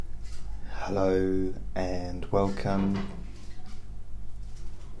Hello and welcome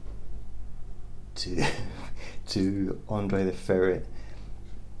to Andre the Ferret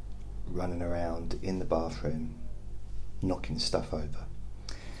running around in the bathroom knocking stuff over.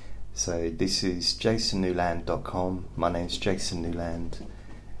 So this is jasonnewland.com. My name's Jason Newland,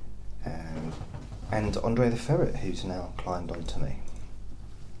 and Andre the Ferret, who's now climbed onto me.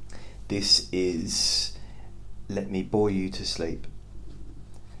 This is Let Me Bore You to Sleep.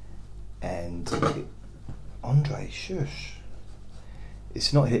 And Andre, shush.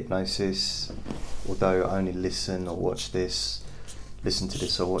 It's not hypnosis, although only listen to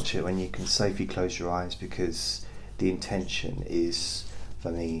this or watch it when you can safely close your eyes, because the intention is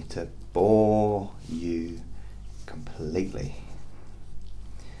for me to bore you completely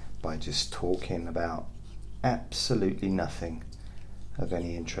by just talking about absolutely nothing of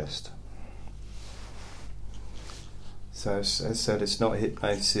any interest. So as I said, it's not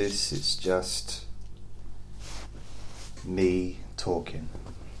hypnosis, it's just me talking.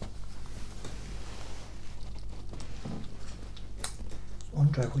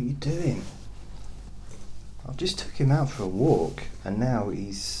 Andre, what are you doing? I just took him out for a walk, and now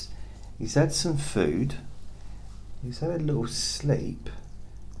he's had some food, he's had a little sleep,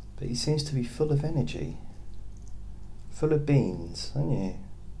 but he seems to be full of energy, full of beans, aren't you?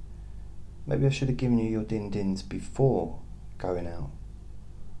 Maybe I should have given you your din-dins before going out,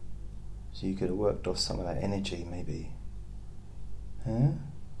 so you could have worked off some of that energy, maybe. Huh?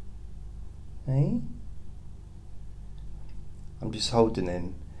 Hey? I'm just holding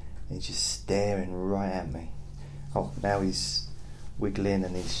him, and he's just staring right at me. Oh, now he's wiggling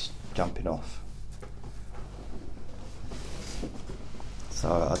and he's jumping off.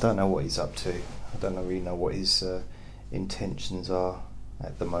 So I don't know what he's up to. I don't really know what his intentions are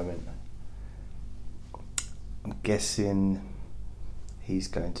at the moment. I'm guessing he's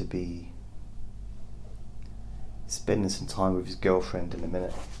going to be spending some time with his girlfriend in a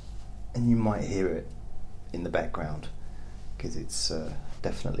minute, and you might hear it in the background because it's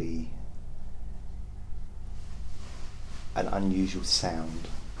definitely an unusual sound.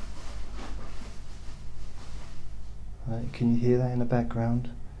 Right, can you hear that in the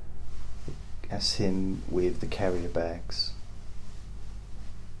background? That's him with the carrier bags.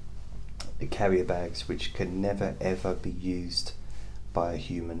 The carrier bags which can never ever be used by a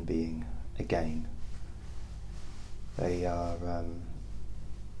human being again. They are,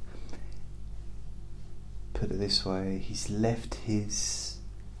 put it this way, he's left his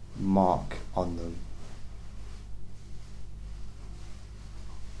mark on them.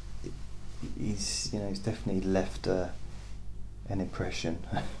 He's definitely left an impression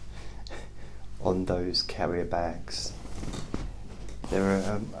on those carrier bags.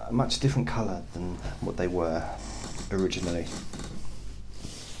 They're a much different colour than what they were originally.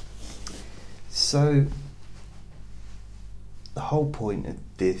 So the whole point of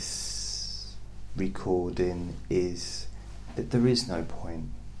this recording is that there is no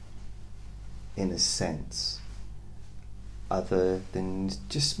point, in a sense, other than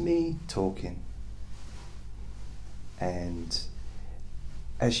just me talking. And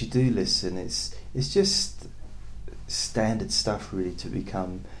as you do listen, it's just standard stuff, really, to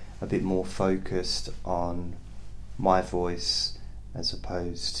become a bit more focused on my voice as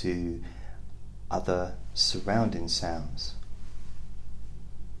opposed to other surrounding sounds.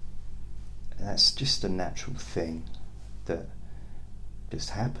 And that's just a natural thing that just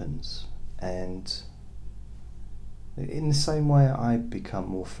happens. And in the same way I become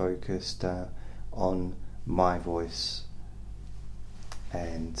more focused on my voice,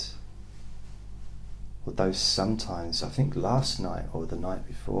 and although sometimes, I think last night or the night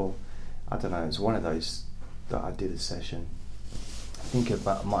before, I don't know, it was one of those that I did a session. I think it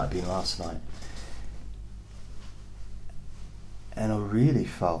might have been last night. And I really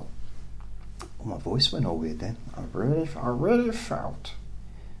felt, my voice went all weird then. I really felt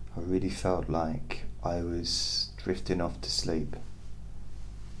like I was drifting off to sleep.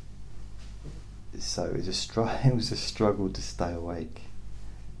 So it was a struggle to stay awake.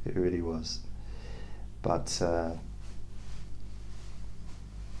 It really was. But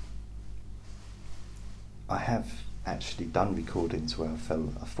I have actually done recordings where I've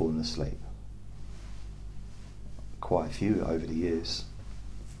fallen asleep. Quite a few over the years.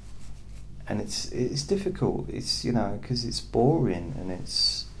 And it's difficult. It's, because it's boring, and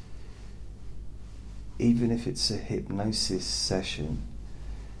it's, even if it's a hypnosis session,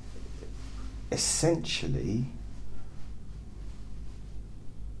 essentially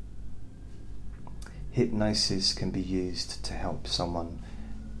hypnosis can be used to help someone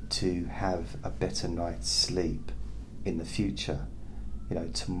to have a better night's sleep in the future.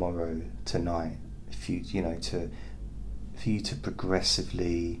 tomorrow, tonight, for you to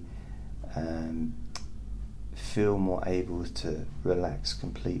progressively feel more able to relax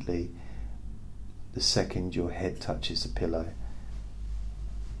completely the second your head touches the pillow.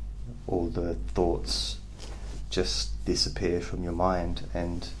 All the thoughts just disappear from your mind,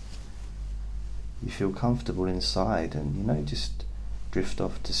 and you feel comfortable inside, and just drift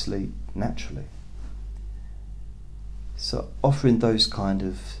off to sleep naturally. So offering those kind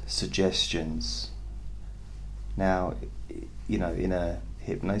of suggestions now, in a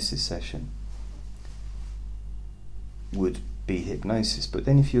hypnosis session would be hypnosis. But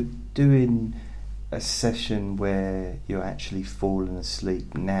then if you're doing a session where you're actually falling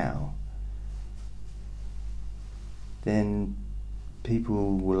asleep now, then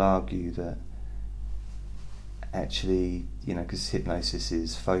people will argue that actually, because hypnosis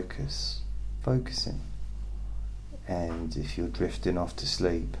is focusing, and if you're drifting off to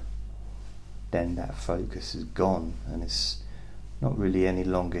sleep, then that focus is gone, and it's not really any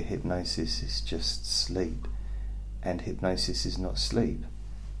longer hypnosis, it's just sleep. And hypnosis is not sleep.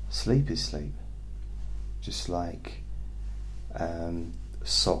 Sleep is sleep. Just like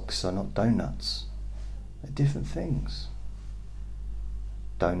socks are not donuts. They're different things.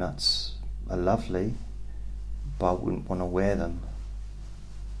 Donuts are lovely, but I wouldn't want to wear them.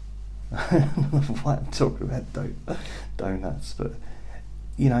 I don't know why I'm talking about donuts, but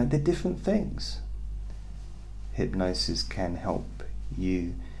they're different things. Hypnosis can help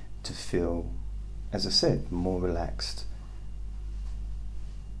you to feel, as I said, more relaxed.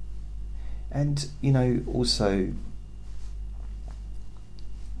 And also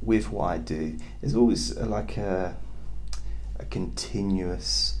with what I do, there's always like a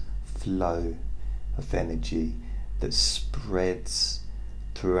continuous flow of energy that spreads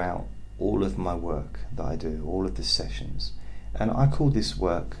throughout all of my work that I do, all of the sessions. And I call this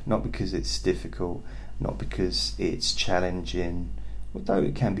work not because it's difficult, not because it's challenging, although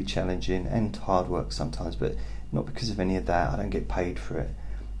it can be challenging and hard work sometimes, but not because of any of that. I don't get paid for it,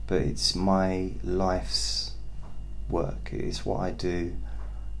 but it's my life's work. It's what I do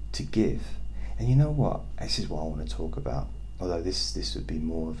to give. And you know what? This is what I want to talk about, although this would be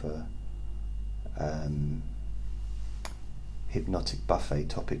more of a hypnotic buffet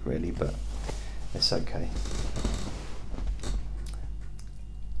topic really, but it's okay.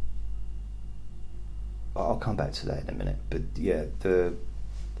 I'll come back to that in a minute, but yeah,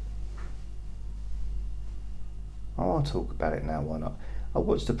 I'll talk about it now, why not? I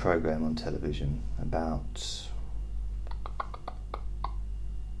watched a programme on television about,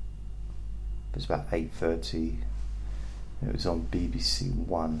 it was about 8:30, it was on BBC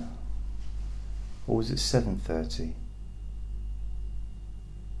One, or was it 7:30?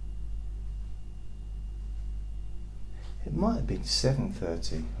 It might have been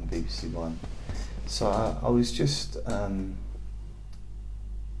 7:30 on BBC One. So I was just at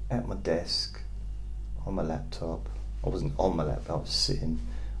my desk on my laptop. I wasn't on my laptop, I was sitting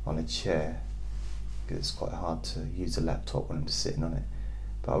on a chair, because it's quite hard to use a laptop when I'm sitting on it.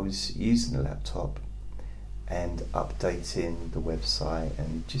 But I was using the laptop and updating the website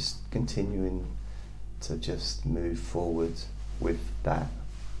and just continuing to just move forward with that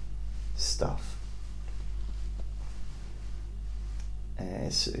stuff. And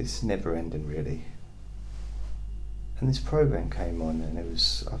it's never ending really. And this program came on, and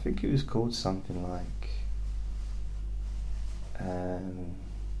I think it was called something like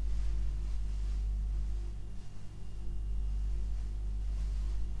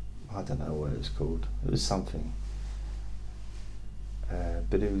I don't know what it was called. It was something,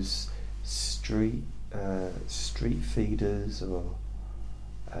 but it was street feeders or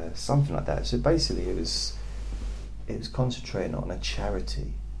something like that. So basically, it was concentrating on a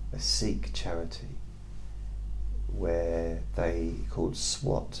charity, a Sikh charity, where they called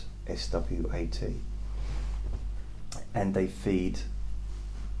SWAT, SWAT, and they feed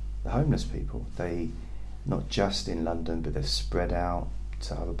the homeless people. They, not just in London, but they're spread out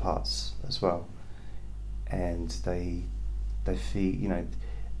to other parts as well, and they feed,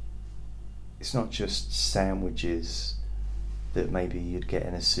 it's not just sandwiches that maybe you'd get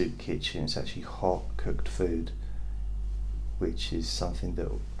in a soup kitchen. It's actually hot cooked food, which is something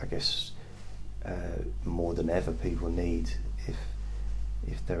that I guess more than ever people need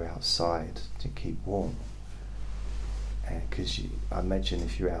if they're outside to keep warm. Because I imagine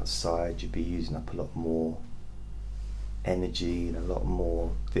if you're outside, you'd be using up a lot more energy and a lot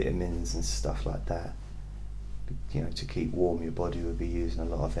more vitamins and stuff like that. To keep warm, your body would be using a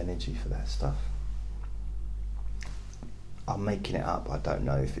lot of energy for that stuff. I'm making it up. I don't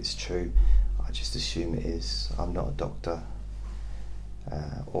know if it's true. I just assume it is. I'm not a doctor.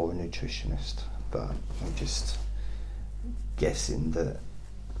 or a nutritionist, but I'm just guessing that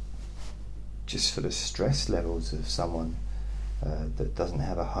just for the stress levels of someone that doesn't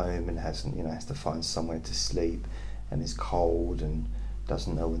have a home and has to find somewhere to sleep and is cold and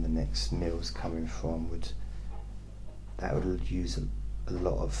doesn't know when the next meal's coming from, would use a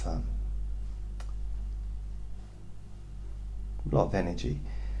lot of energy.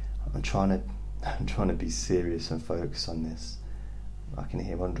 I'm trying to be serious and focus on this. I can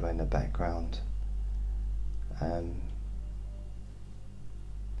hear Andre in the background.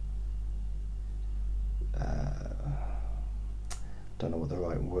 Don't know what the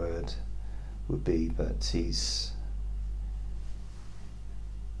right word would be, but he's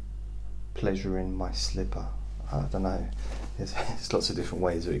pleasuring my slipper. I don't know. There's lots of different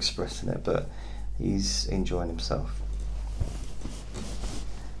ways of expressing it, but he's enjoying himself.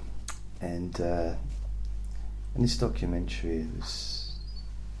 And in this documentary, it was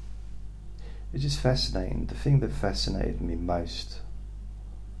just fascinating. The thing that fascinated me most,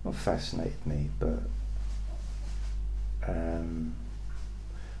 not fascinated me, but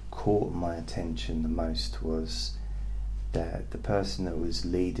caught my attention the most, was that the person that was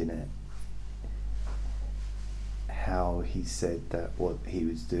leading it, how he said that what he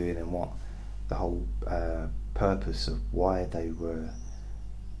was doing and what the whole purpose of why they were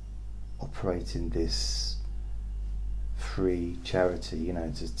operating this free charity,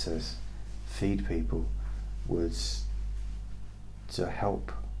 to feed people, was to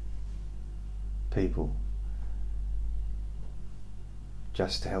help people,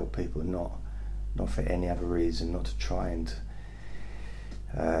 just to help people, not for any other reason, not to try and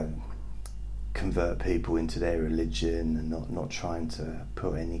convert people into their religion, and not trying to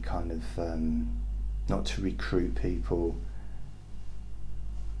put any kind of not to recruit people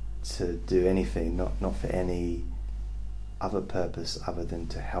to do anything, not for any other purpose other than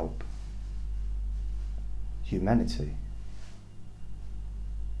to help humanity.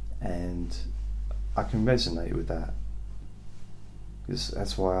 And I can resonate with that, because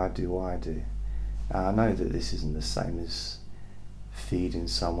that's why I do what I do. And I know that this isn't the same as feeding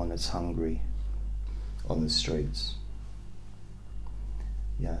someone that's hungry on the streets.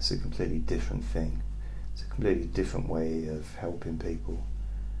 Yeah, it's a completely different thing. It's a completely different way of helping people.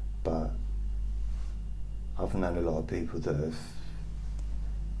 But I've known a lot of people that have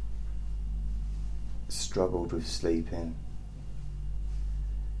struggled with sleeping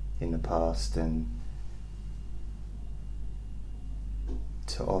in the past, and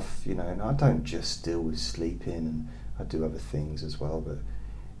and I don't just deal with sleeping, and I do other things as well, but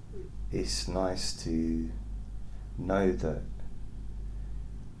it's nice to know that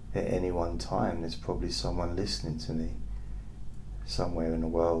at any one time there's probably someone listening to me somewhere in the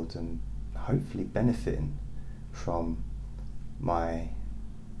world, and hopefully benefiting from my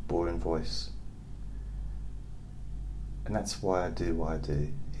boring voice. And that's why I do what I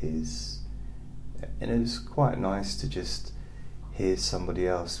do. And it was quite nice to just hear somebody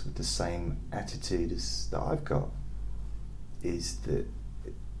else with the same attitude as that I've got, is that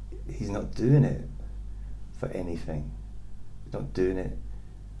he's not doing it for anything. He's not doing it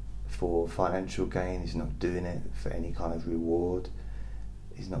for financial gain. He's not doing it for any kind of reward.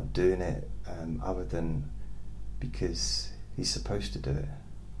 He's not doing it other than because he's supposed to do it.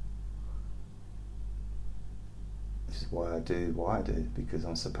 This is why I do what I do, because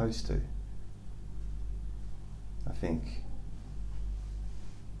I'm supposed to. I think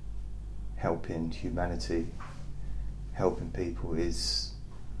helping humanity, helping people is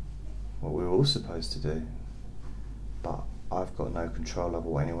what we're all supposed to do. But I've got no control over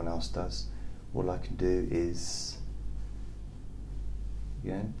what anyone else does. All I can do is,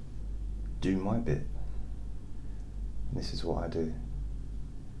 do my bit. And this is what I do.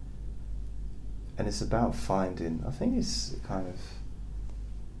 And it's about finding, I think this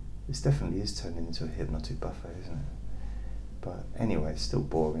definitely is turning into a hypnotic buffet, isn't it? But anyway, it's still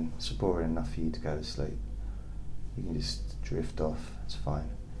boring. It's boring enough for you to go to sleep. You can just drift off, it's fine.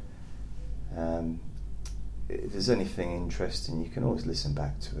 If there's anything interesting, you can always listen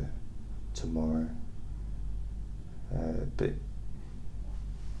back to it tomorrow. But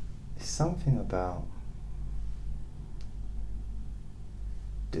it's something about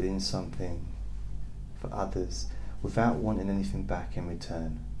doing something for others without wanting anything back in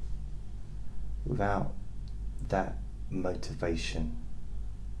return, without that motivation,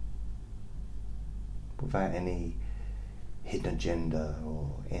 without any hidden agenda or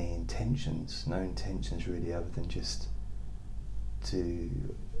any intentions, no intentions really, other than just to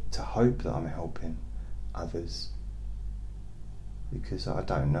hope that I'm helping others. Because I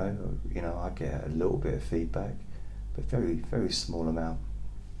don't know, I get a little bit of feedback, but very, very small amount.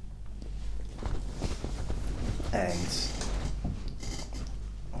 And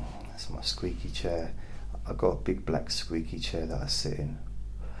that's my squeaky chair. I've got a big black squeaky chair that I sit in.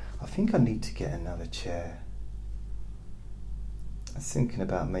 I think I need to get another chair. I was thinking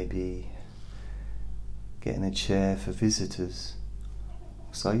about maybe getting a chair for visitors.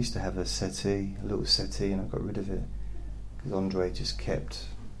 So I used to have a settee, a little settee, and I got rid of it because Andre just kept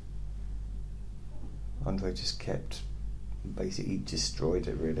basically destroyed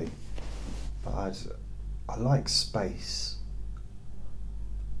it really. But I like space.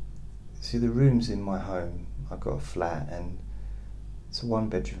 See, the rooms in my home, I've got a flat, and it's a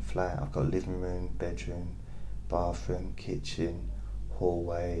 1-bedroom flat. I've got a living room, bedroom, bathroom, kitchen,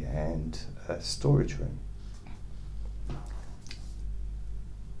 hallway, and a storage room.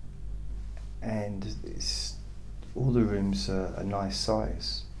 And all the rooms are a nice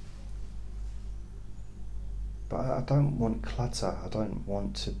size. But I don't want clutter. I don't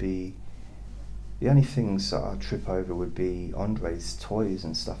want to be... The only things that I trip over would be Andre's toys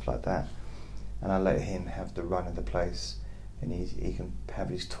and stuff like that. And I let him have the run of the place, and he can have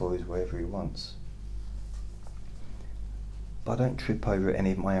his toys wherever he wants. But I don't trip over any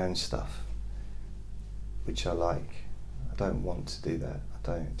of my own stuff, which I like. I don't want to do that.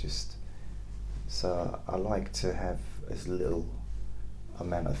 So I like to have as little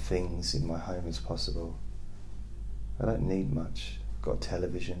amount of things in my home as possible. I don't need much. I've got a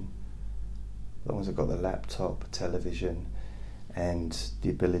television. As long as I've got the laptop, television, and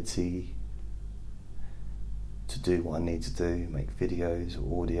the ability to do what I need to do, make videos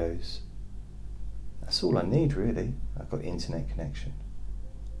or audios. That's all I need really. I've got internet connection.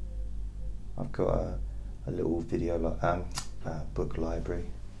 I've got a little book library,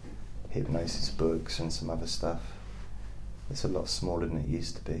 hypnosis books and some other stuff. It's a lot smaller than it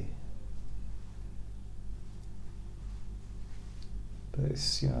used to be. But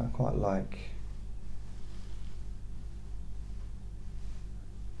it's, I quite like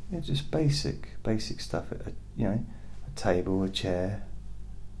just basic stuff. A table, a chair,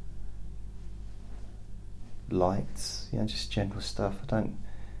 lights. Just general stuff. I don't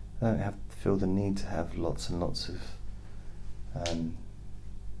have to feel the need to have lots and lots of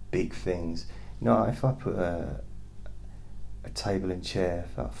big things. If I put a table and chair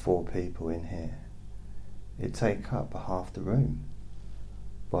for 4 people in here, it'd take up half the room.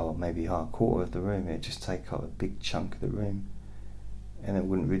 Well, maybe a quarter of the room. It'd just take up a big chunk of the room, and it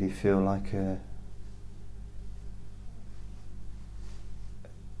wouldn't really feel like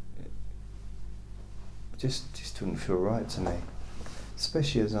just wouldn't feel right to me,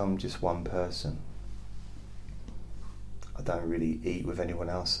 especially as I'm just one person. I don't really eat with anyone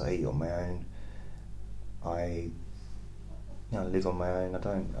else. I eat on my own. I live on my own. I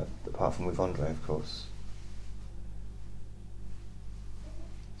don't, apart from with Andre, of course.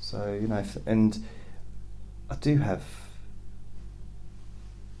 So, and I do have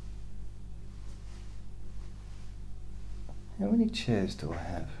how many chairs do I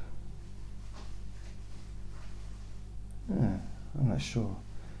have? I'm not sure.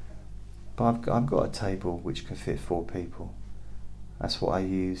 But I've got a table which can fit 4 people. That's what I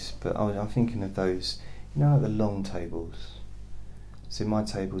use. But I'm thinking of those, like the long tables. So my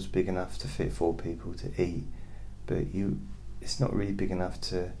table's big enough to fit 4 people to eat, but it's not really big enough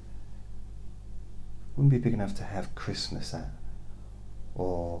wouldn't be big enough to have Christmas at,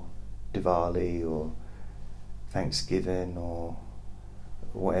 or Diwali, or Thanksgiving, or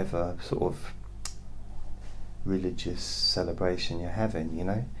whatever sort of religious celebration you're having.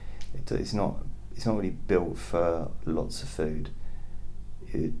 It's not really built for lots of food.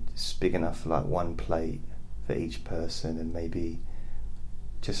 It's big enough for like 1 plate for each person, and maybe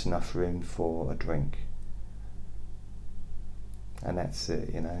just enough room for a drink, and that's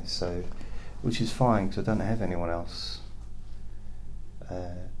it. So, which is fine because I don't have anyone else.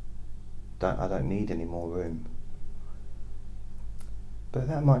 I don't need any more room. But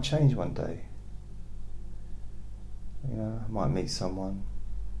that might change one day. I might meet someone.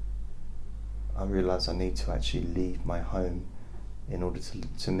 I realise I need to actually leave my home in order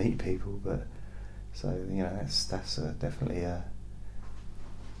to meet people. But so that's definitely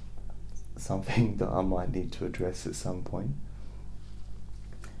something that I might need to address at some point.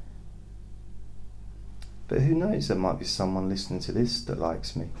 But who knows? There might be someone listening to this that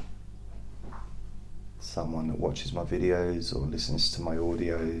likes me. Someone that watches my videos or listens to my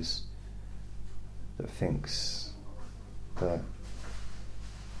audios that thinks that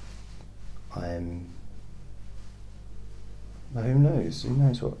I'm... Well, who knows? Who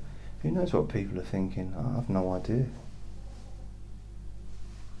knows what people are thinking? I have no idea.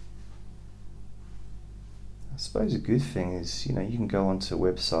 I suppose a good thing is, you can go onto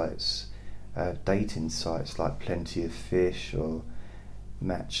websites, dating sites like Plenty of Fish or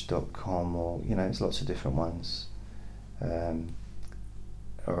Match.com, or there's lots of different ones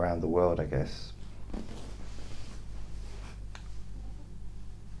around the world, I guess.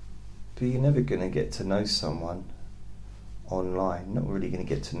 But you're never going to get to know someone online. You're not really going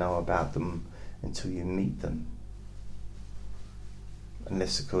to get to know about them until you meet them.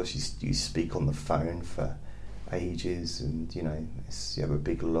 Unless, of course, you speak on the phone for ages and, you have a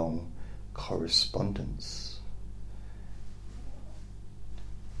big, long correspondence.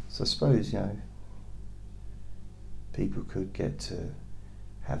 So I suppose, people could get to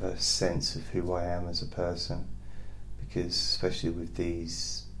have a sense of who I am as a person, because especially with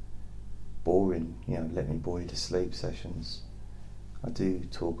these boring, let me bore you to sleep sessions, I do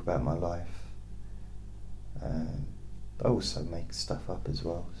talk about my life. I also make stuff up as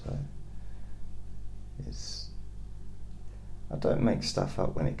well, so I don't make stuff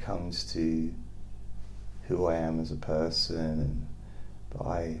up when it comes to who I am as a person, but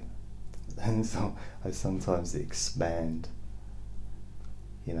I sometimes expand,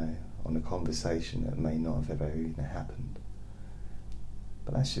 on a conversation that may not have ever even happened.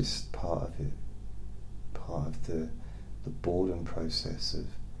 But that's just part of it, part of the boredom process of,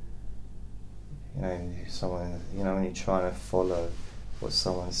 someone, when you're trying to follow what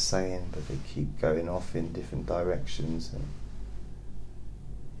someone's saying, but they keep going off in different directions, and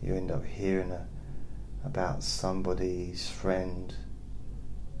you end up hearing about somebody's friend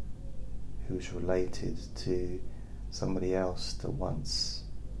who's related to somebody else that once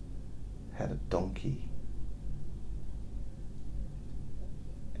had a donkey.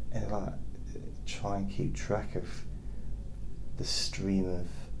 And try and keep track of the stream of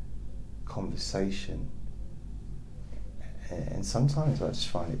conversation, and sometimes I just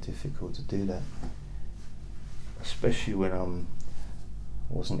find it difficult to do that, especially when I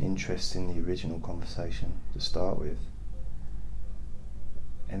wasn't interested in the original conversation to start with,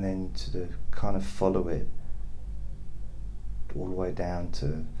 and then to kind of follow it all the way down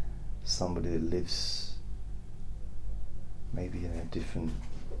to somebody that lives maybe in a different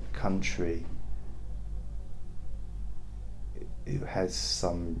country, who has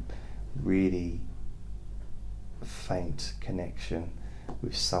some really faint connection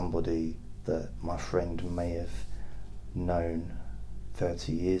with somebody that my friend may have known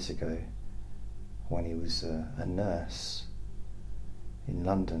 30 years ago when he was a nurse in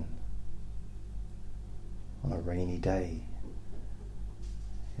London on a rainy day.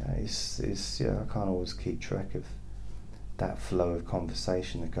 I can't always keep track of that flow of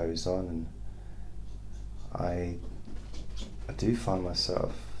conversation that goes on, and I do find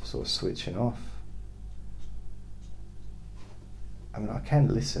myself sort of switching off. I mean, I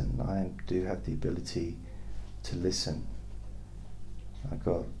can listen. I do have the ability to listen. I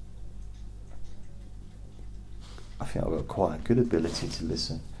think I've got quite a good ability to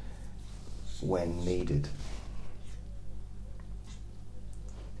listen when needed,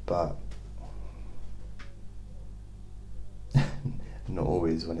 but not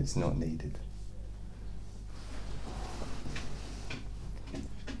always when it's not needed.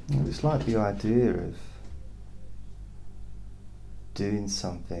 It's like the idea of doing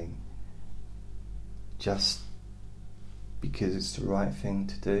something just because it's the right thing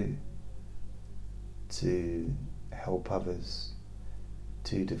to do, to help others,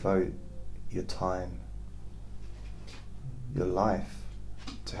 to devote your time, your life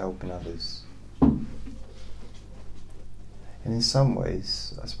to helping others. And in some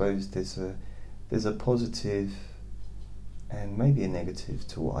ways, I suppose there's a positive and maybe a negative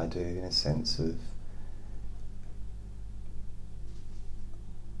to what I do, in a sense of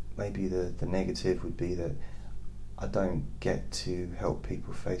maybe the negative would be that I don't get to help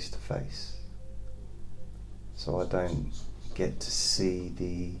people face to face. So I don't get to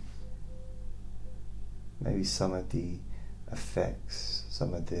see maybe some of the effects,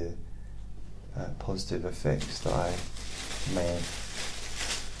 some of the positive effects that I may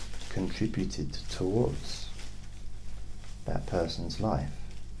have contributed towards that person's life,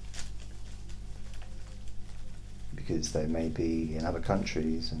 because they may be in other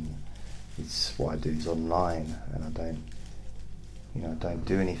countries and it's what I do is online, and I don't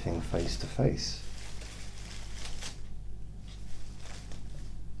do anything face to face.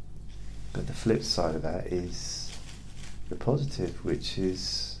 But the flip side of that is the positive, which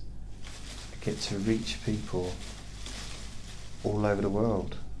is I get to reach people all over the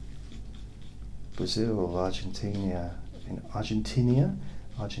world. Brazil, Argentina,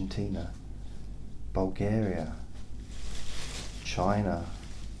 Bulgaria, China,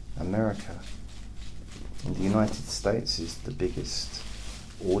 America, And the United States is the biggest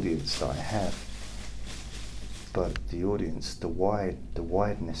audience that I have, but the audience, the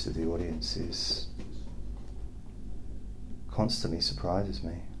wideness of the audience is constantly surprises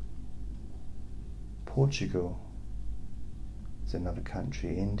me. Portugal is another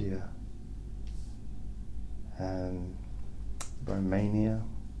country, India, Romania,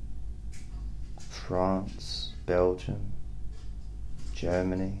 France, Belgium,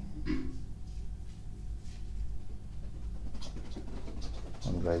 Germany.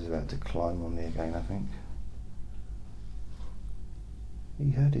 Andre's about to climb on me again, I think.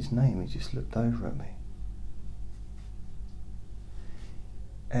 He heard his name, he just looked over at me.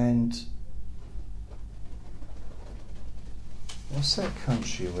 And what's that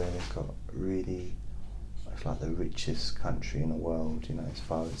country where they've got really, it's like the richest country in the world, you know, as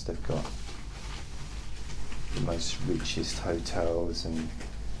far as they've got the most richest hotels and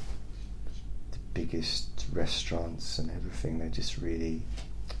the biggest restaurants and everything. They're just really,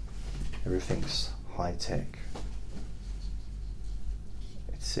 everything's high tech.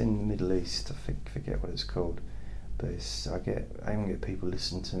 It's in the Middle East, I forget what it's called, but I even get people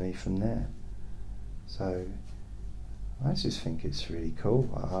listening to me from there. So I just think it's really cool.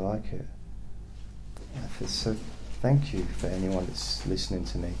 I like it. So thank you for anyone that's listening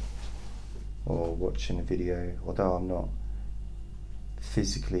to me or watching the video, although I'm not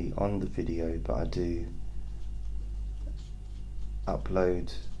physically on the video, but I do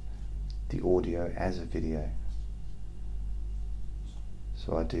upload the audio as a video.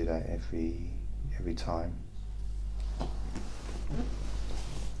 So I do that every time.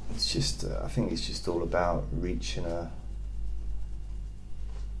 It's just, I think it's just all about reaching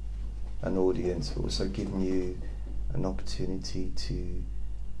an audience, but also giving you an opportunity to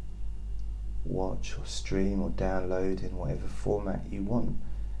watch or stream or download in whatever format you want.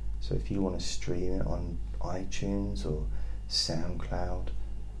 So if you want to stream it on iTunes or SoundCloud,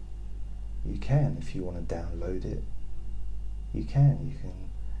 you can. If you want to download it, you can.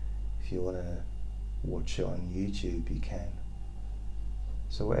 If you want to watch it on YouTube, you can.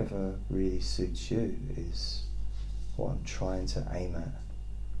 So whatever really suits you is what I'm trying to aim at.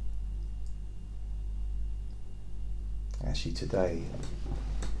 Actually today,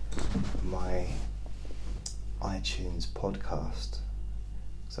 my iTunes podcast,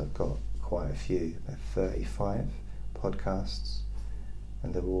 so I've got quite a few, about 35 podcasts,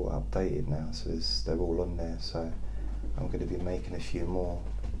 and they're all updated now, so they're all on there, so I'm going to be making a few more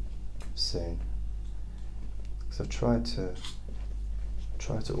soon. So I've tried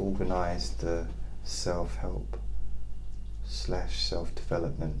to organise the self-help /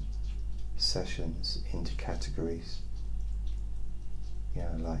 self-development sessions into categories. You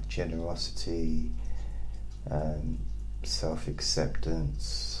know, like generosity,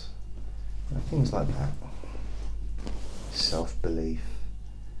 self-acceptance, things like that. Self-belief.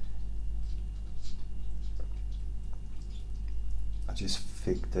 I just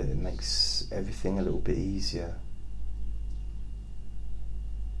think that it makes everything a little bit easier.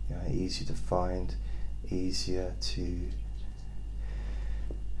 You know, easier to find, easier to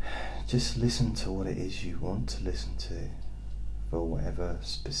just listen to what it is you want to listen to, for whatever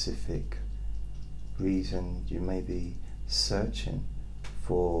specific reason you may be searching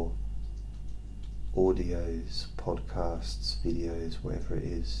for audios, podcasts, videos, whatever it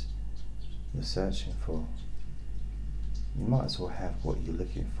is you're searching for. You might as well have what you're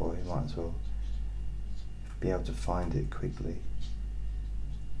looking for. You might as well be able to find it quickly,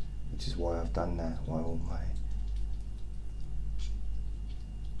 which is why I've done that, why all my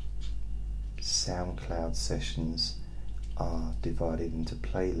SoundCloud sessions are divided into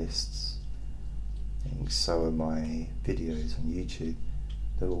playlists, and so are my videos on YouTube.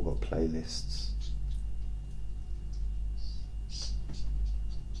 They've all got playlists.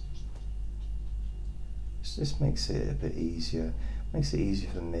 It just makes it a bit easier. Makes it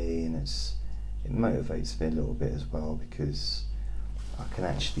easier for me, and it motivates me a little bit as well, because I can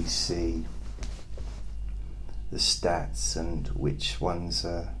actually see the stats and which ones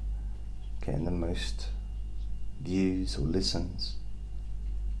are getting the most views or listens.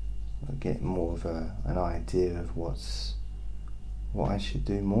 I get more of an idea of what I should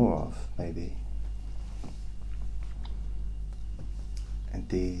do more of, maybe. And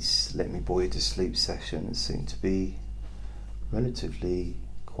these Let Me Bore You to Sleep sessions seem to be relatively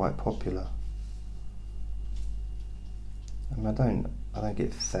quite popular. And I don't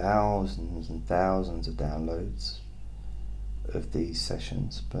get thousands and thousands of downloads of these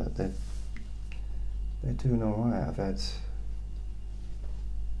sessions, but they're doing alright. I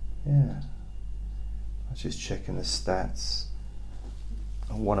was just checking the stats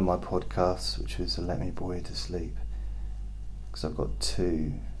one of my podcasts, which was Let Me Bore You to Sleep, because I've got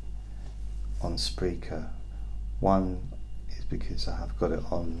two on Spreaker. One is because I have got it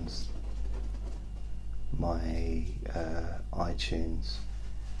on my iTunes,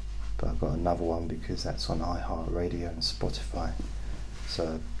 but I've got another one because that's on iHeartRadio and Spotify,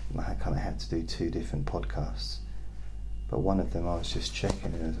 so I kind of had to do two different podcasts. But one of them I was just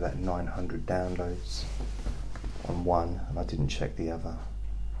checking and it was about 900 downloads on one, and I didn't check the other,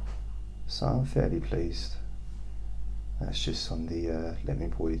 so I'm fairly pleased. That's just on the Let Me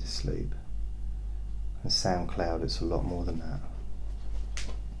Bore You to Sleep. And SoundCloud, it's a lot more than that.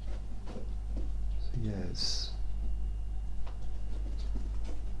 So yeah,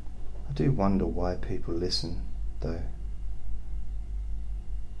 I do wonder why people listen, though.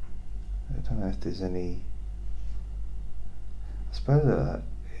 I don't know if there's any. I suppose it'd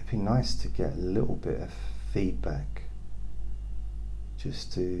be nice to get a little bit of feedback,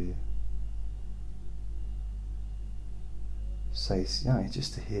 just to say,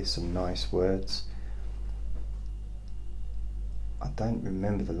 just to hear some nice words. I don't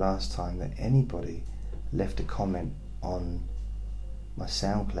remember the last time that anybody left a comment on my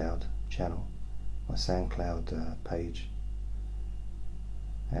SoundCloud channel, my SoundCloud page.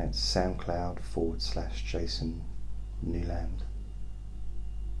 It's SoundCloud/Jason Newland.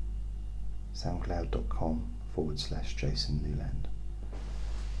 SoundCloud.com/Jason Newland.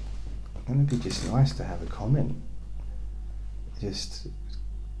 And it'd be just nice to have a comment. It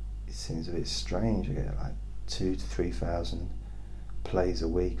seems a bit strange. I get like 2,000 to 3,000 plays a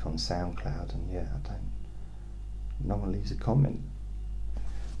week on SoundCloud, and no one leaves a comment.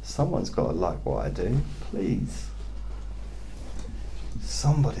 Someone's got to like what I do, please.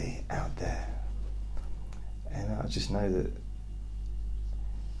 Somebody out there. And I just know that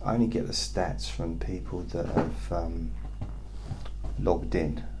I only get the stats from people that have logged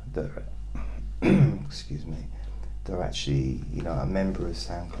in, that are excuse me, they're actually, a member of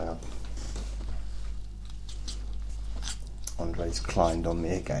SoundCloud. Andre's climbed on me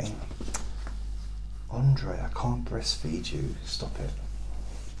again. Andre, I can't breastfeed you. Stop it.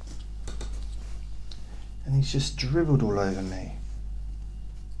 And he's just dribbled all over me.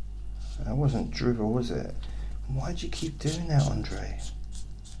 That wasn't dribble, was it? Why'd you keep doing that, Andre?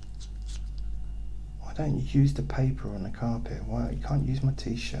 Why don't you use the paper on the carpet? Why you can't use my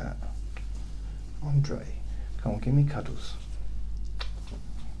t-shirt? Andre, come on, give me cuddles.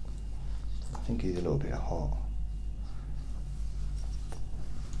 I think he's a little bit hot.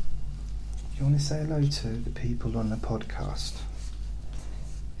 Do you want to say hello to the people on the podcast?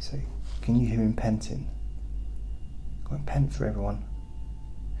 Say, can you hear him panting? Go and pant for everyone.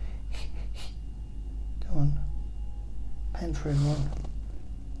 Go on, pant for everyone.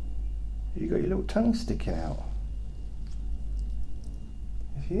 You got your little tongue sticking out.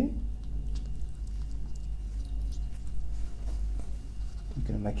 Have you? You're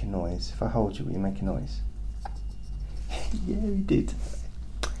going to make a noise. If I hold you, will you make a noise? Yeah, you did.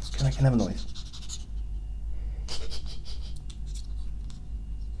 Can I have a noise?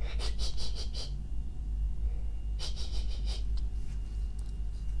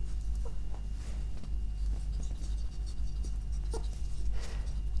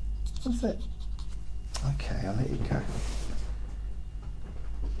 What's that? Okay, I'll let you go.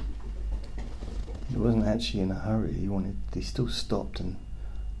 He wasn't actually in a hurry. He still stopped and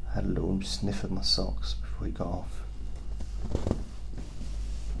had a little sniff of my socks before he got off.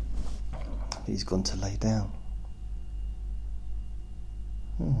 He's gone to lay down.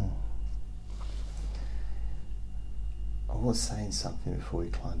 I was saying something before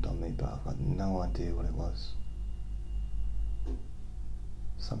he climbed on me, but I've got no idea what it was.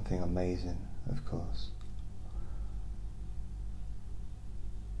 Something amazing, of course.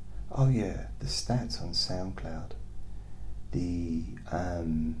 Oh yeah, the stats on SoundCloud. The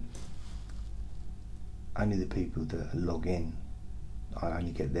only the people that log in, I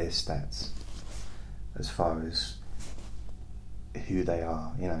only get their stats as far as who they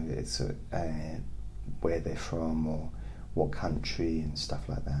are. It's where they're from or what country and stuff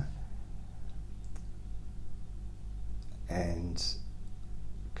like that. And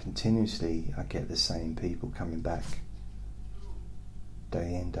continuously I get the same people coming back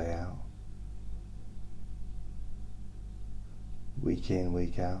day in, day out, week in,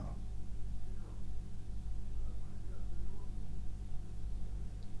 week out.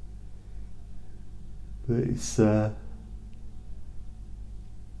 But it's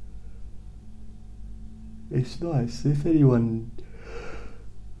nice. If anyone,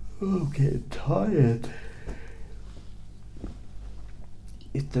 I'm getting tired.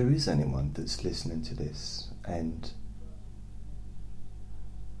 If there is anyone that's listening to this and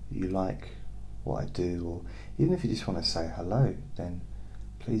you like what I do, or even if you just want to say hello, then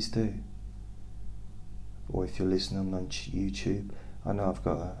please do. Or if you're listening on YouTube, I know I've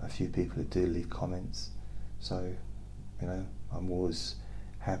got a few people that do leave comments, so I'm always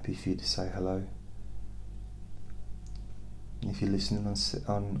happy for you to say hello. And if you're listening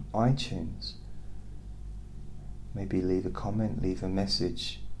on iTunes, maybe leave a comment, leave a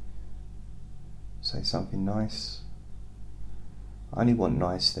message, say something nice. I only want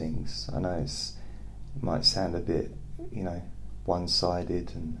nice things. I know it might sound a bit,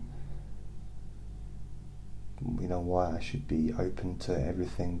 one-sided, and why I should be open to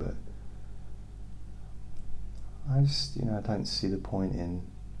everything, but I just, I don't see the point in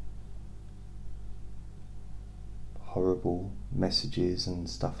horrible messages and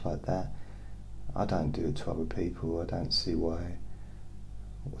stuff like that. I don't do it to other people. I don't see why.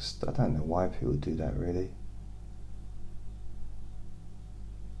 I don't know why people do that, really.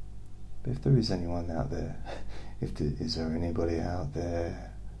 But if there is anyone out there, is there anybody out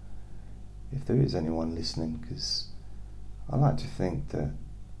there? If there is anyone listening, because I like to think that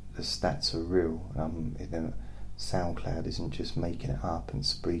the stats are real. SoundCloud isn't just making it up, and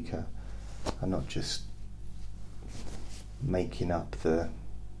Spreaker are not just making up the,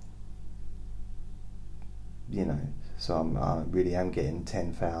 so I really am getting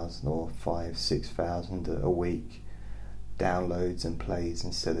 10,000 or 5,000-6,000 a week downloads and plays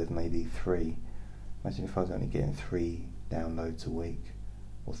instead of maybe 3. Imagine if I was only getting 3 downloads a week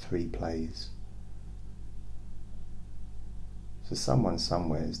or 3 plays. So someone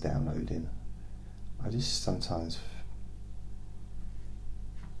somewhere is downloading. I just sometimes,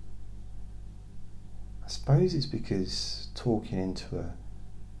 I suppose it's because talking to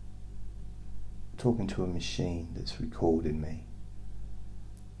a machine that's recording me,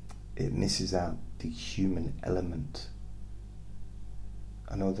 it misses out the human element.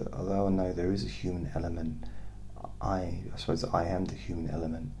 Although I know there is a human element, I suppose I am the human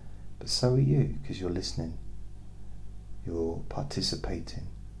element, but so are you, because you're listening, you're participating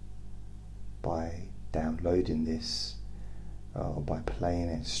by downloading this, or by playing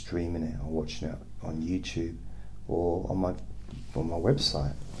it, streaming it, or watching it on YouTube, or on my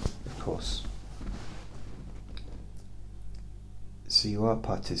website, of course. So you are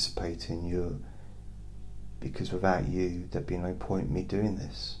participating, because without you, there'd be no point in me doing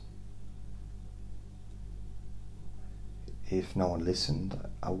this. If no one listened,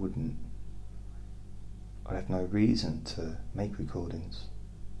 I'd have no reason to make recordings.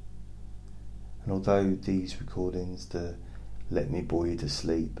 And although these recordings, let me bore you to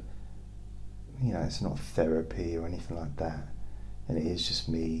sleep, it's not therapy or anything like that, and it is just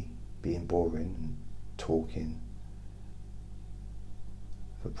me being boring and talking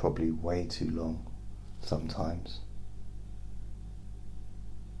for probably way too long sometimes.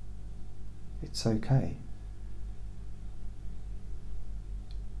 It's okay.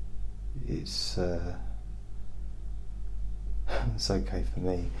 It's okay for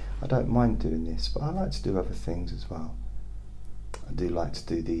me. I don't mind doing this, but I like to do other things as well. I do like to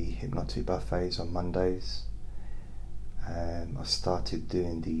do the hypnotic buffets on Mondays. I started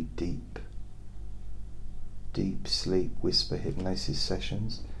doing the deep sleep whisper hypnosis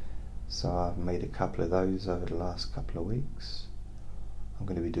sessions, so I've made a couple of those over the last couple of weeks. I'm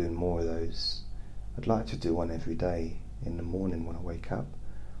going to be doing more of those. I'd like to do one every day in the morning when I wake up,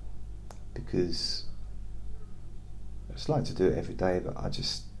 because I just like to do it every day, but I'll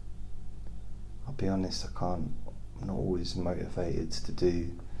be honest, I'm not always motivated to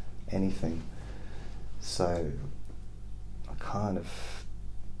do anything, so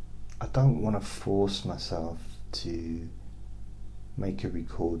I don't want to force myself to make a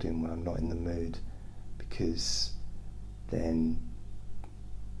recording when I'm not in the mood, because then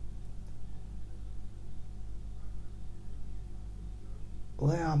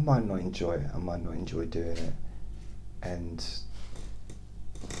I might not enjoy it. I might not enjoy doing it, and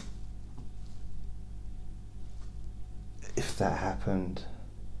if that happened,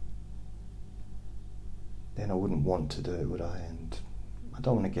 then I wouldn't want to do it, would I? And I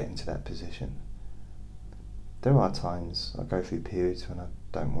don't want to get into that position. There are times I go through periods when I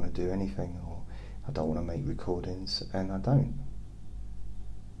don't want to do anything, or I don't want to make recordings, and I don't.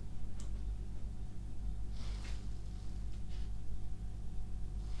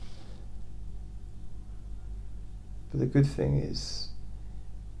 But the good thing is,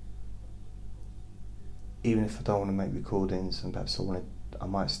 even if I don't want to make recordings, and perhaps I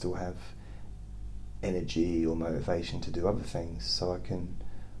might still have energy or motivation to do other things, so I can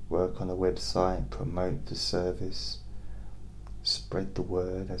work on the website, promote the service, spread the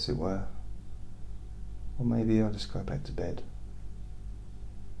word, as it were. Or maybe I'll just go back to bed.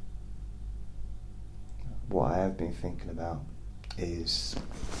 what I have been thinking about is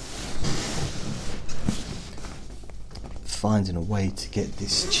finding a way to get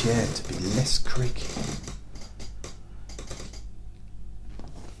this chair to be less creaky.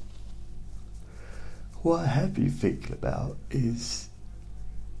 What I have been thinking about is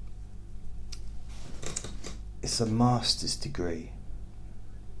it's a master's degree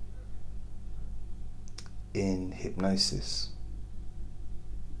in hypnosis,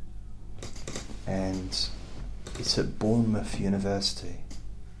 and it's at Bournemouth University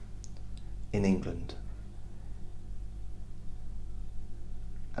in England,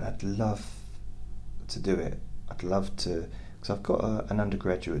 and I'd love to do it. I'd love to, because I've got an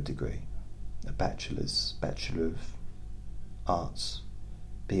undergraduate degree, a Bachelor of Arts,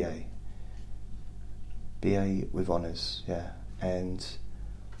 BA with honours, yeah, and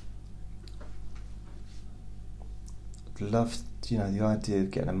I'd love, the idea of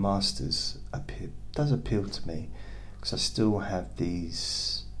getting a master's does appeal to me, because I still have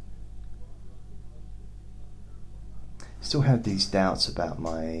these doubts about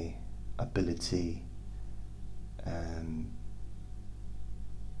my ability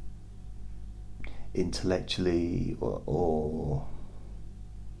intellectually or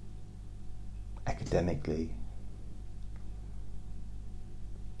academically,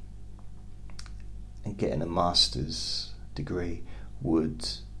 and getting a master's degree would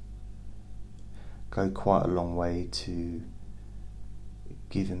go quite a long way to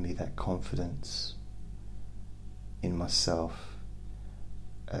giving me that confidence in myself,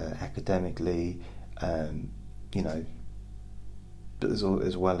 academically, but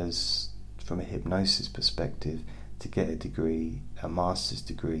as well as from a hypnosis perspective. To get a master's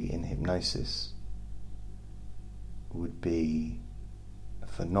degree in hypnosis would be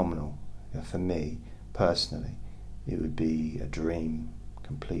phenomenal. For me personally, it would be a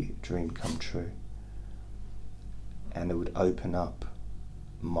complete dream come true, and it would open up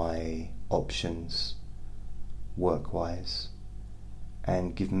my options work-wise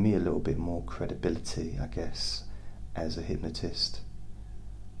and give me a little bit more credibility, I guess, as a hypnotist,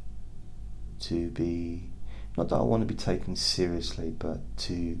 to be, not that I want to be taken seriously, but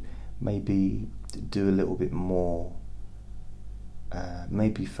to maybe do a little bit more,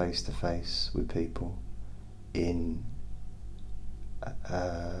 maybe face to face with people in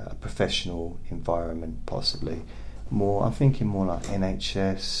a professional environment, possibly more. I'm thinking more like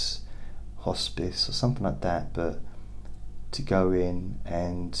NHS, hospice, or something like that, but to go in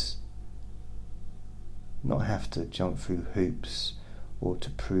and not have to jump through hoops or to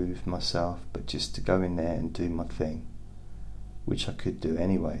prove myself, but just to go in there and do my thing, which I could do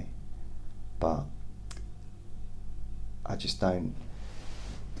anyway, but I just don't,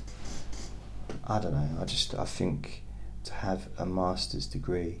 I don't know, I think to have a master's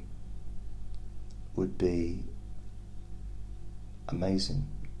degree would be amazing,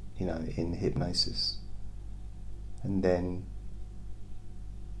 in hypnosis, and then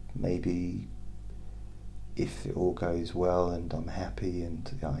maybe if it all goes well and I'm happy and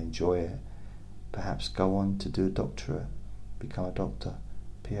I enjoy it, perhaps go on to do a doctorate, become a doctor,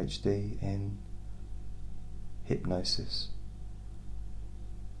 PhD in hypnosis.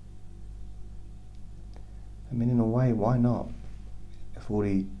 I mean, in a way, why not? I've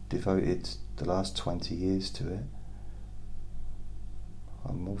already devoted the last 20 years to it.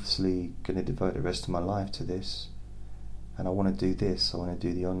 I'm obviously going to devote the rest of my life to this, and I want to do this, I want to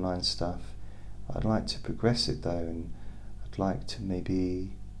do the online stuff. I'd like to progress it though, and I'd like to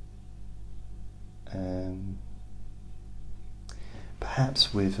maybe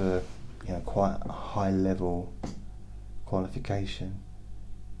perhaps with a quite a high level qualification,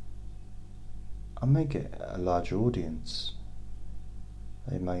 I may get a larger audience.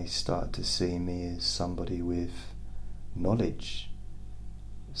 They may start to see me as somebody with knowledge,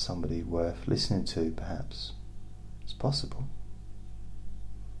 somebody worth listening to, perhaps. It's possible.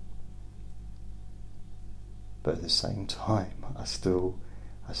 But at the same time, I still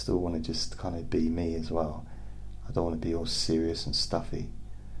want to just kind of be me as well. I don't want to be all serious and stuffy,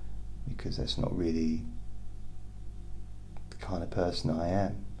 because that's not really the kind of person I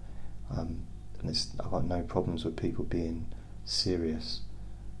am. And I've got no problems with people being serious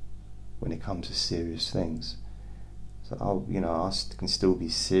when it comes to serious things. So I can still be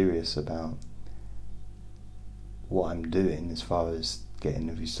serious about what I'm doing as far as getting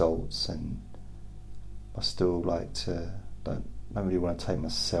the results, and I still don't really want to take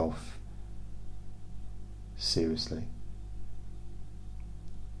myself seriously.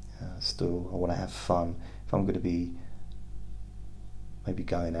 I want to have fun. If I'm going to be maybe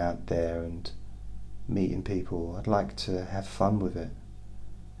going out there and meeting people, I'd like to have fun with it,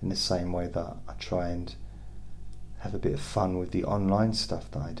 in the same way that I try and have a bit of fun with the online stuff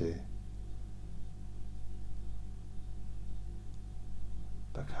that I do.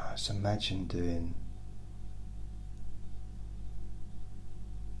 But just imagine doing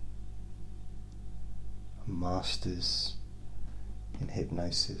a master's in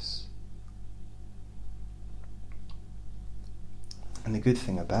hypnosis. And the good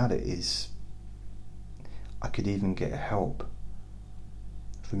thing about it is I could even get help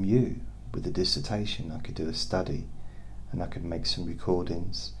from you with the dissertation. I could do a study and I could make some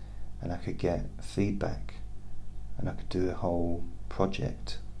recordings and I could get feedback and I could do a whole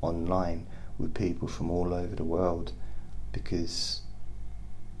project online with people from all over the world, because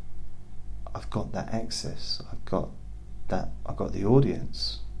I've got that access, I've got the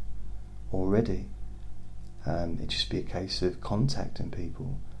audience already. It'd just be a case of contacting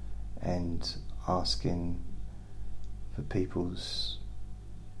people and asking for people's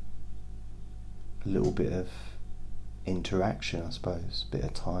a little bit of interaction, I suppose, a bit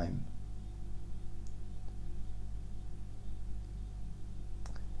of time.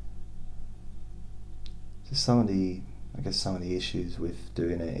 So some of the issues with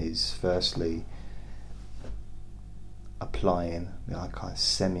doing it is, firstly, applying. I kind of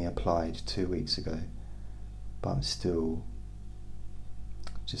semi-applied 2 weeks ago, but I'm still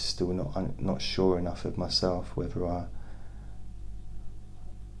not sure enough of myself whether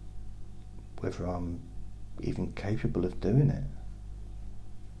I'm even capable of doing it.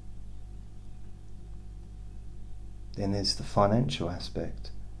 Then there's the financial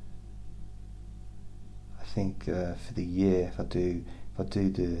aspect. I think for the year, if I do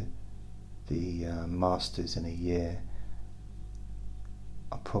the masters in a year,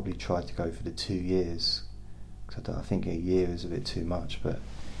 I'll probably try to go for the 2 years. Because I think a year is a bit too much, but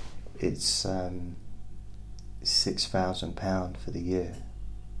it's £6,000 for the year.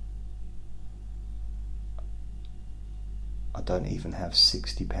 I don't even have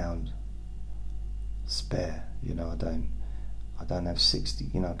 £60 spare. I don't have 60.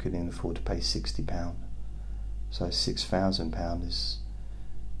 I couldn't even afford to pay £60. So £6,000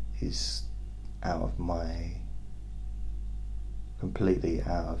 is out of completely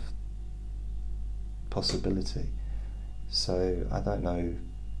out of possibility. So I don't know,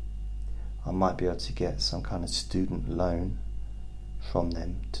 I might be able to get some kind of student loan from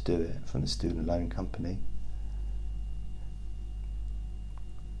them to do it, from the student loan company.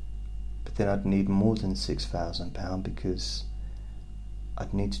 But then I'd need more than £6,000 because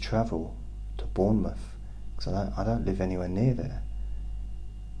I'd need to travel to Bournemouth, because I don't live anywhere near there.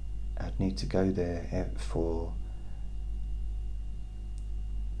 I'd need to go there for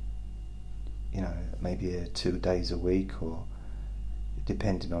maybe 2 days a week, or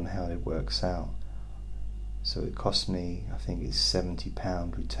depending on how it works out. So it cost me, I think it's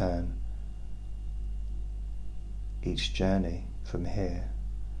 £70 return each journey from here.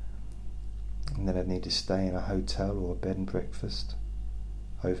 And then I'd need to stay in a hotel or a bed and breakfast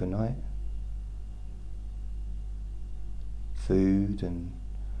overnight. Food and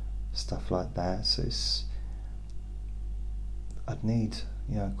stuff like that. So I'd need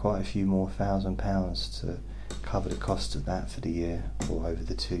quite a few more £1,000 to cover the cost of that for the year, or over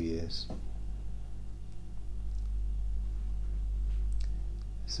the 2 years.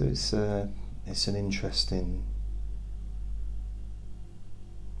 So it's an interesting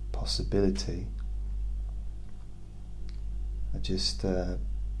possibility. It's the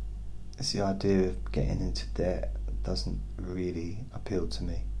idea of getting into debt doesn't really appeal to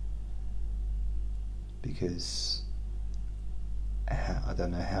me, because I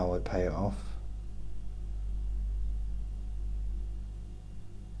don't know how I'd pay it off.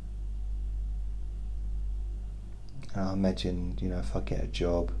 And I imagine, if I get a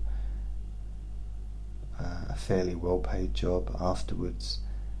job, a fairly well-paid job afterwards,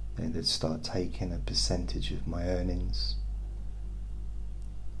 then they'd start taking a percentage of my earnings.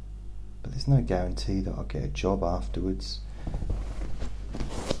 But there's no guarantee that I'll get a job afterwards.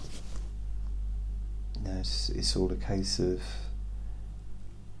 It's all a case of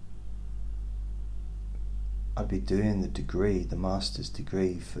I'd be doing the degree, the master's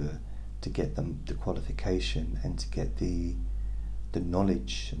degree, to get the qualification and to get the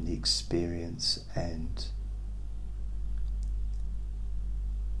knowledge and the experience and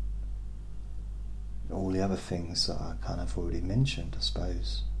all the other things that I kind of already mentioned, I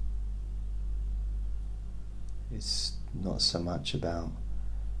suppose. It's not so much about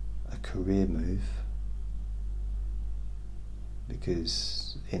a career move,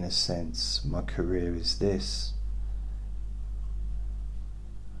 because in a sense my career is this.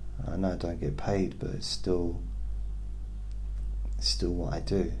 I know I don't get paid, but it's still what I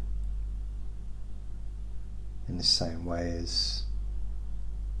do. in the same way as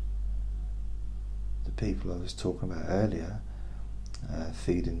the people I was talking about earlier,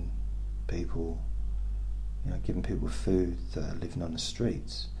 feeding people, giving people food that are living on the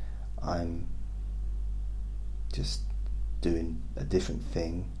streets. I'm just doing a different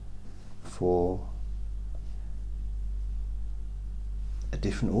thing for a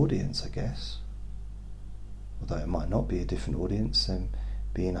different audience, I guess. Although it might not be a different audience, and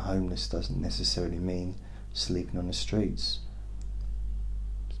being homeless doesn't necessarily mean sleeping on the streets.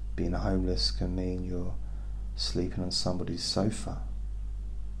 Being homeless can mean you're sleeping on somebody's sofa,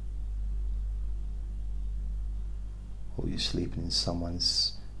 or you're sleeping in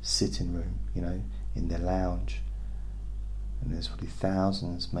someone's sitting room, in their lounge. And there's probably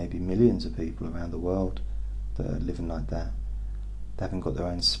thousands, maybe millions of people around the world that are living like that. They haven't got their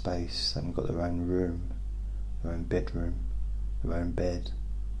own space, they haven't got their own room, their own bedroom, their own bed.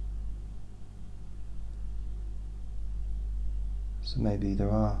 So maybe there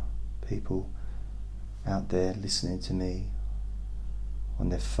are people out there listening to me on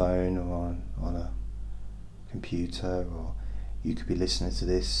their phone or on a computer, or you could be listening to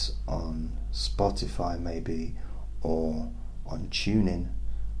this on Spotify maybe, or on TuneIn.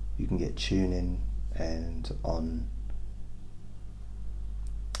 You can get TuneIn, and on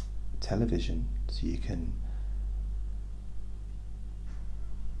television, so you can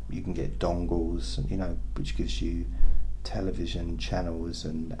get dongles, which gives you television channels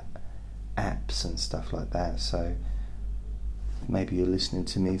and apps and stuff like that. So maybe you're listening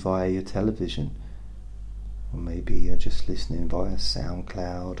to me via your television, or maybe you're just listening via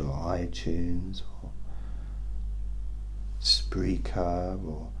SoundCloud or iTunes or Spreaker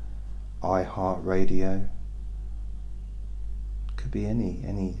or iHeartRadio. Could be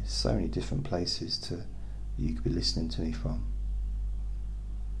so many different places you could be listening to me from.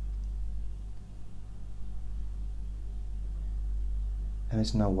 And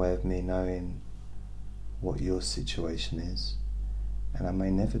there's no way of me knowing what your situation is, and I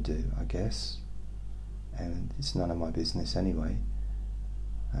may never do, I guess, and it's none of my business anyway.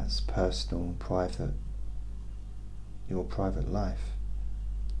 That's personal, private, your private life.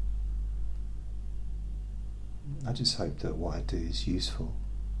 I just hope that what I do is useful.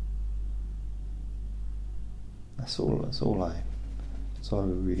 That's all I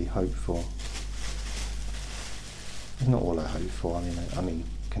really hope for. It's not all I hope for. I mean,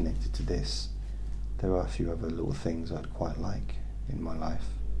 connected to this, there are a few other little things I'd quite like in my life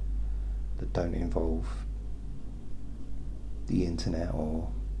that don't involve the internet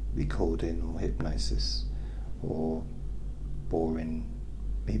or recording or hypnosis or me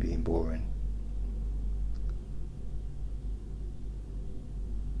being boring.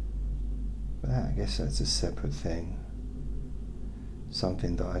 But I guess that's a separate thing.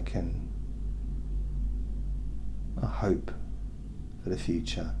 Something that I hope for the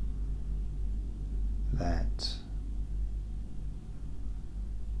future, that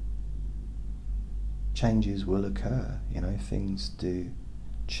changes will occur. Things do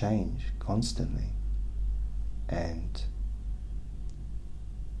change constantly, and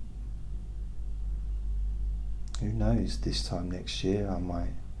who knows, this time next year I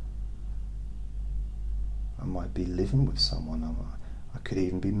might be living with someone. I could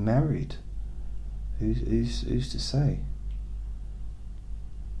even be married. Who's to say?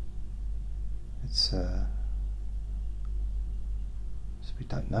 So we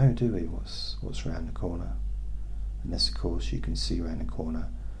don't know, do we? What's around the corner? Unless, of course, you can see around the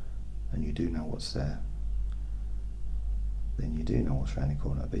corner, and you do know what's there. Then you do know what's around the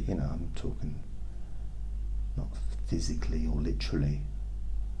corner. But I'm talking not physically or literally.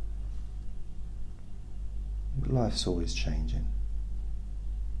 But life's always changing.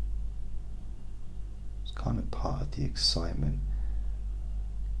 It's kind of part of the excitement.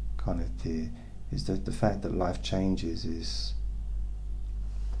 The fact that life changes is,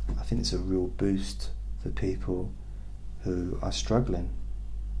 I think it's a real boost for people who are struggling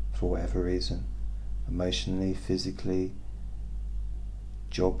for whatever reason, emotionally, physically,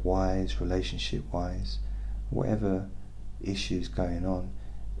 job-wise, relationship-wise, whatever issues going on,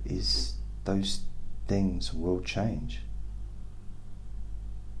 is those things will change.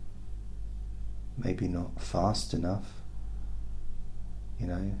 Maybe not fast enough,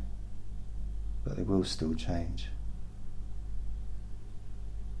 but they will still change.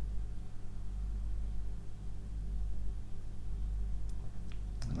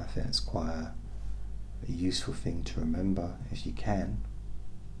 And I think it's quite a useful thing to remember, if you can.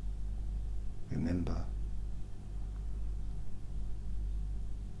 Remember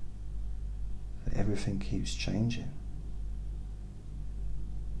that everything keeps changing.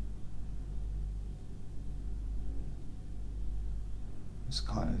 It's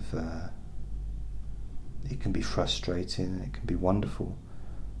kind of, it can be frustrating and it can be wonderful.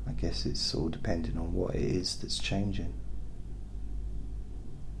 I guess it's all depending on what it is that's changing.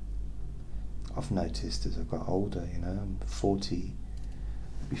 I've noticed as I've got older, I'm 40,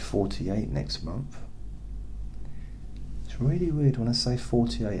 I'll be 48 next month. It's really weird when I say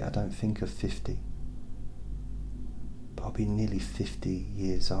 48, I don't think of 50. But I'll be nearly 50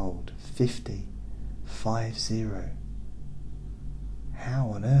 years old. 50. 50. How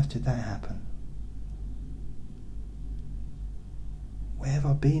on earth did that happen? Where have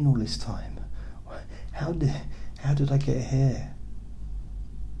I been all this time? How did I get here?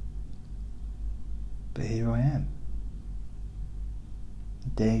 But here I am.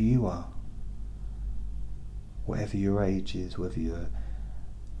 There you are. Whatever your age is, whether you're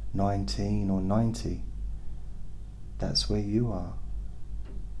 19 or 90, that's where you are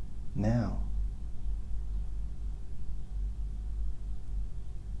now.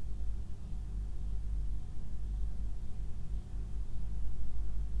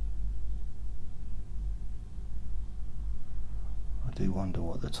 I do wonder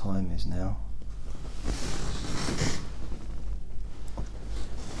what the time is now.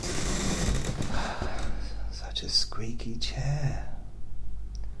 Such a squeaky chair.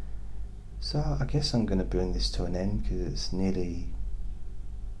 So I guess I'm going to bring this to an end because it's nearly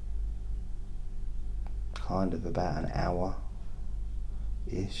kind of about an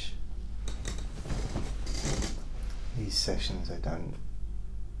hour-ish. These sessions,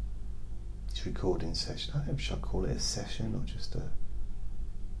 these recording sessions, I don't know if I should call it a session or just a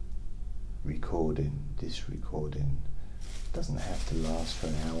recording, this recording. It doesn't have to last for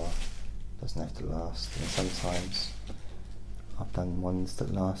an hour. It doesn't have to last. And sometimes I've done ones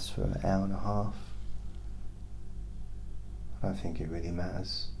that last for an hour and a half. I don't think it really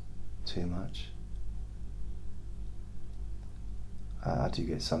matters too much. I do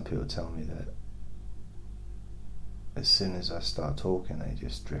get some people tell me that as soon as I start talking, they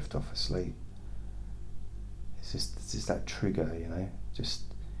just drift off asleep. It's just that trigger, just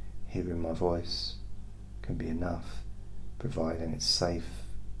hearing my voice can be enough, providing it's safe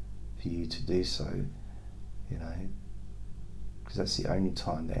for you to do so, because that's the only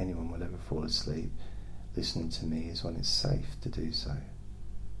time that anyone will ever fall asleep listening to me, is when it's safe to do so.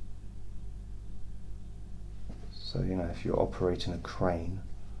 So, if you're operating a crane,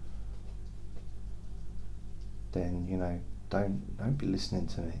 then, don't be listening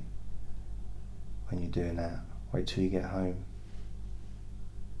to me when you're doing that. Wait till you get home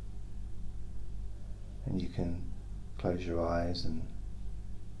and you can close your eyes and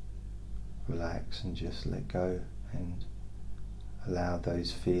relax and just let go and allow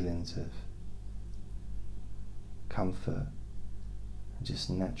those feelings of comfort and just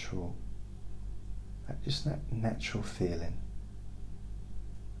that natural feeling,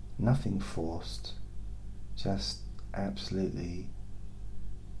 nothing forced, just absolutely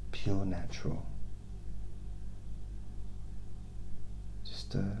pure natural,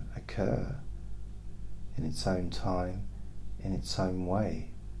 just occur in its own time, in its own way.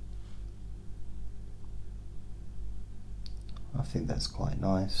 I think that's quite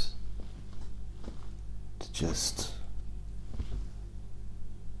nice to just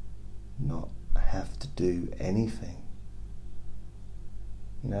not have to do anything,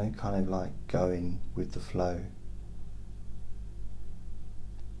 kind of like going with the flow.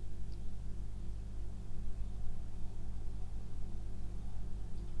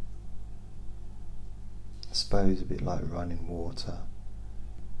 I suppose a bit like running water,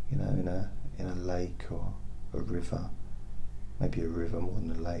 in a lake or a river. Maybe a river more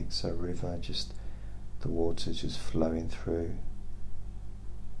than a lake. So a river, just the water just flowing through.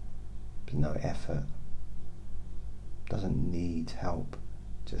 There's no effort. Doesn't need help.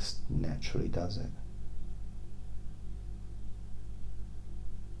 Just naturally does it.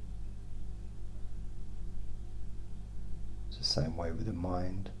 It's the same way with the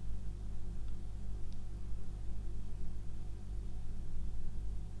mind.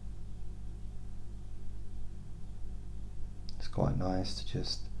 It's quite nice to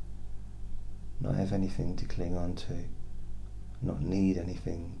just not have anything to cling on to, not need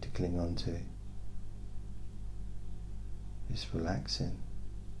anything to cling on to. Just relaxing,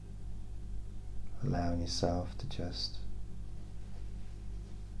 allowing yourself to just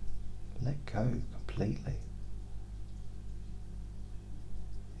let go completely.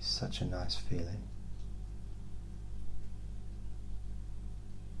 It's such a nice feeling.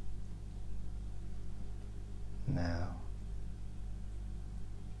 Now,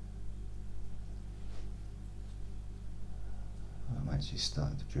 I'm actually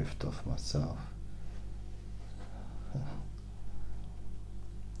starting to drift off myself.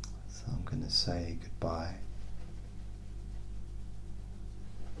 say goodbye,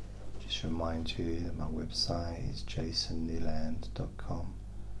 just remind you that my website is jasonnewland.com.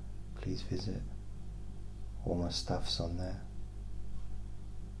 Please visit. All my stuff's on there.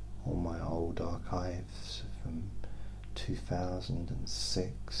 All my old archives from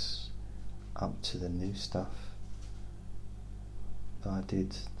 2006 up to the new stuff that I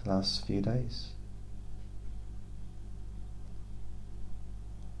did the last few days.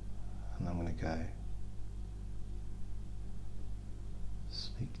 And I'm going to go.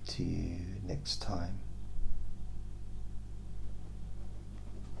 Speak to you next time.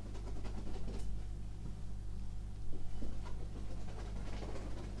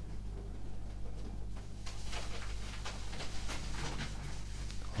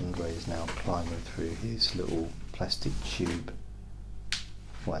 Andre is now climbing through his little plastic tube.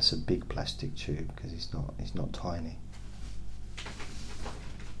 Well, it's a big plastic tube because he's not tiny.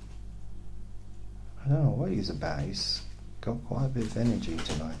 I don't know what he's about. He's got quite a bit of energy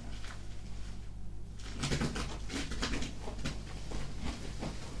tonight.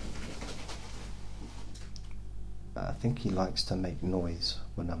 I think he likes to make noise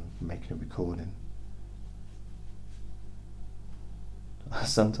when I'm making a recording. I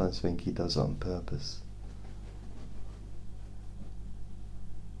sometimes think he does it on purpose.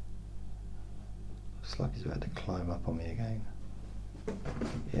 Looks like he's about to climb up on me again.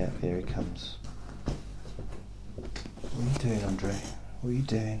 Yeah, here he comes. What are you doing, Andre? What are you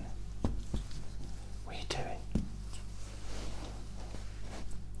doing? What are you doing?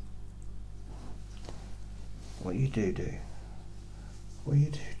 What you do? What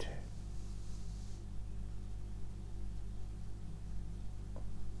you do?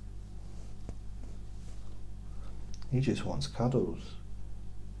 He just wants cuddles.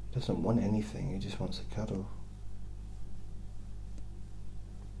 He doesn't want anything, he just wants a cuddle.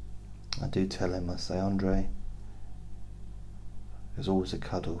 I do tell him, I say, Andre, there's always a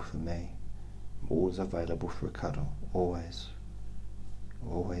cuddle for me. I'm always available for a cuddle. Always.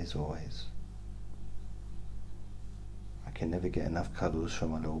 Always, always. I can never get enough cuddles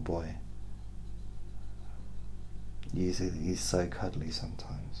from my little boy. He's so cuddly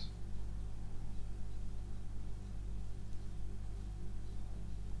sometimes.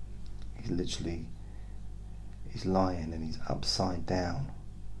 He's lying and he's upside down.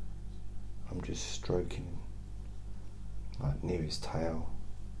 I'm just stroking him like near his tail,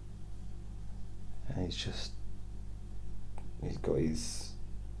 and he's got his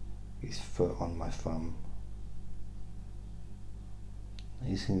foot on my thumb.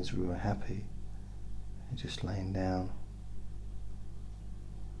 He seems real happy. He's just laying down,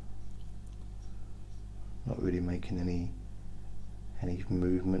 not really making any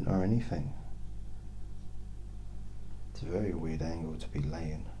movement or anything. It's a very weird angle to be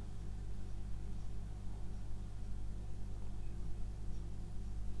laying.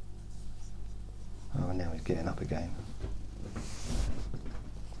 Oh, now he's getting up again.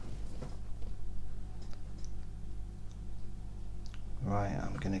 Right,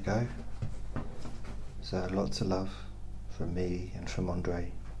 I'm gonna go. So lots of love from me and from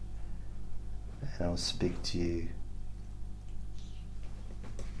Andre, and I'll speak to you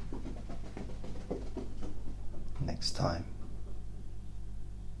next time.